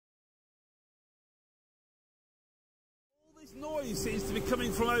This noise seems to be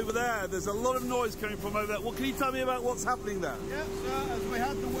coming from over there. There's a lot of noise coming from over there. What can you tell me about what's happening there? Yeah, so as we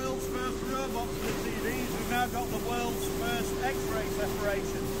had the world's first robots for the TVs, we've now got the world's first X-ray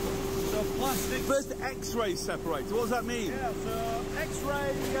separation. So plastic... First X-ray separator, what does that mean? Yeah, so X-ray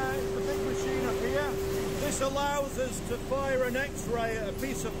is the big machine up here. This allows us to fire an X-ray at a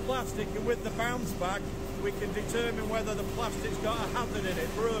piece of plastic, and with the bounce back, we can determine whether the plastic's got a hazard in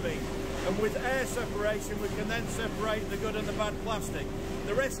it, bromine. And with air separation, we can then separate the good and the bad plastic.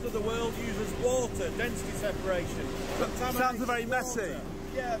 The rest of the world uses water, density separation. Sounds very messy.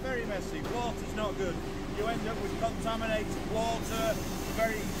 Yeah, very messy. Water's not good. You end up with contaminated water,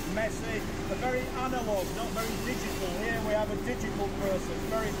 very messy, very analogue, not very digital. Here we have a digital process,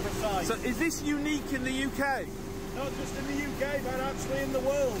 very precise. So is this unique in the UK? Not just in the UK, but actually in the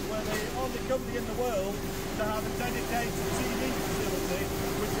world. We're the only company in the world to have a dedicated TV facility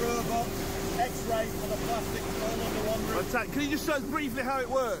with robots, X-ray for the plastics all under one roof. Can you just show us briefly how it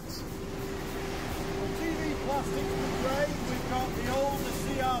works? The TV plastics we grade, we've got the older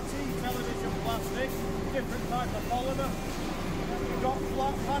CRT television plastic, different type of polymer, and we've got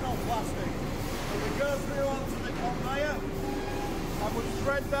flat panel plastic. So we go through onto the conveyor and we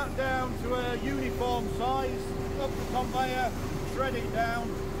shred that down to a uniform size, up the conveyor, shred it down,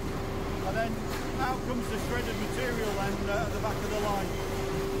 and then out comes the shredded material then at the back of the line.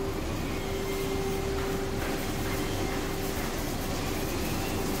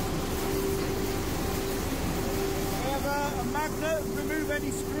 We have a magnet, remove any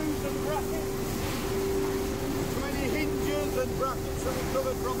screws and brackets, so any hinges and brackets that are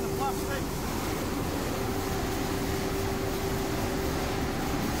covered from the plastic.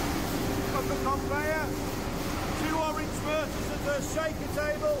 Up the conveyor, 2 orange vertices, a shaker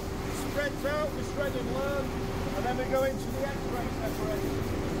table, spreads out, we shred and learn, and then we go into the X-ray separation.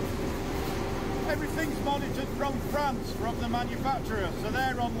 Everything's monitored from France, from the manufacturer, so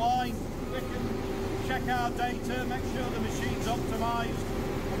they're online, we can check our data, make sure the machine's optimised,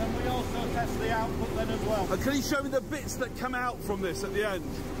 and then we also test the output then as well. And can you show me the bits that come out from this at the end?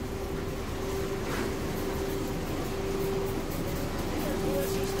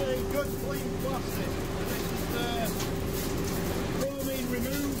 This is the good clean plastic. This is the bromine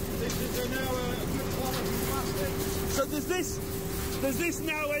removed. This is now a good quality plastic. So does this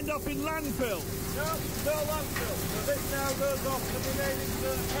now end up in landfill? No, no landfill. So this now goes off to be made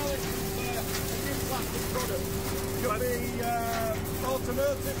into pellets a new plastic product. Could be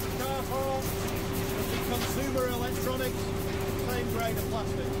automotive, car parts, could be consumer electronics, same grade of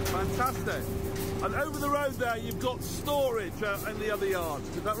plastic. Fantastic. And over the road there, you've got storage in the other yards.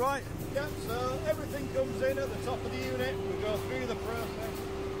 Is that right? Yeah, so everything comes in at the top of the unit. We go through the process,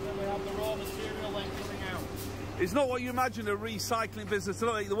 then we have the raw material then coming out. It's not what you imagine a recycling business.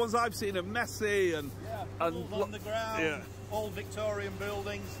 The ones I've seen are messy and... Yeah, on the ground, yeah. Old Victorian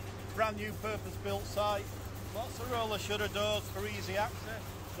buildings, brand new purpose-built site. Lots of roller shutter doors for easy access.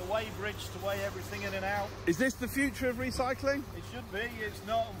 The weigh bridge to weigh everything in and out. Is this the future of recycling? It should be. It's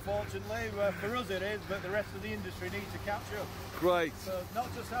not, unfortunately. For us it is, but the rest of the industry needs to catch up. Great. So not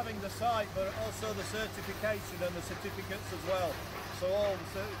just having the site, but also the certification and the certificates as well. So all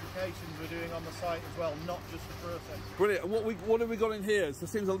the certifications we're doing on the site as well, not just the process. Brilliant. And what have we got in here? There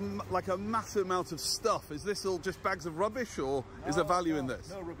seems like a massive amount of stuff. Is this all just bags of rubbish, or is there value in this?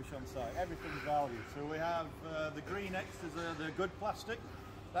 No rubbish on site. Everything's value. So we have the green extras, the good plastic.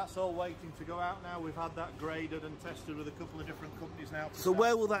 That's all waiting to go out now. We've had that graded and tested with a couple of different companies now. So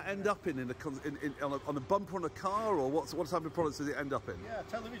where will that end up on a bumper on a car, or what type of products does it end up in? Yeah,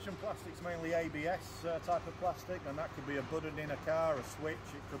 television plastic's mainly ABS type of plastic, and that could be a button in a car, a switch,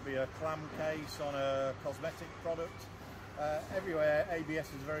 it could be a clam case on a cosmetic product. Everywhere ABS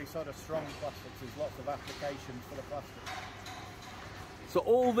is very sort of strong plastics. There's lots of applications for the plastic. So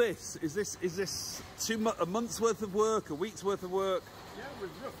all this, is this a month's worth of work, a week's worth of work? Yeah,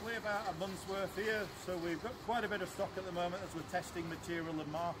 we've roughly about a month's worth here, so we've got quite a bit of stock at the moment as we're testing material and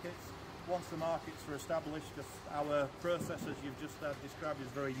markets. Once the markets are established, because our process, as you've just described, is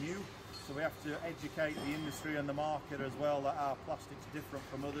very new, so we have to educate the industry and the market as well that our plastic's different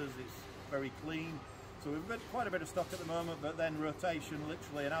from others, it's very clean. So we've got quite a bit of stock at the moment, but then rotation,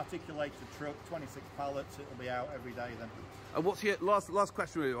 literally an articulated truck, 26 pallets, it'll be out every day then. And what's your last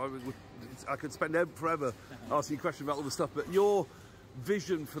question? I could spend forever asking you questions about all the stuff, but your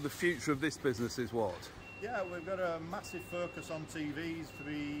vision for the future of this business is what? Yeah, we've got a massive focus on TVs to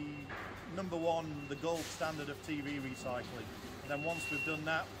be #1, the gold standard of TV recycling. And then once we've done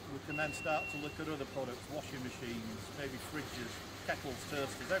that, we can then start to look at other products, washing machines, maybe fridges, kettles,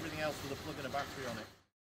 toasters, everything else with a plug and a battery on it.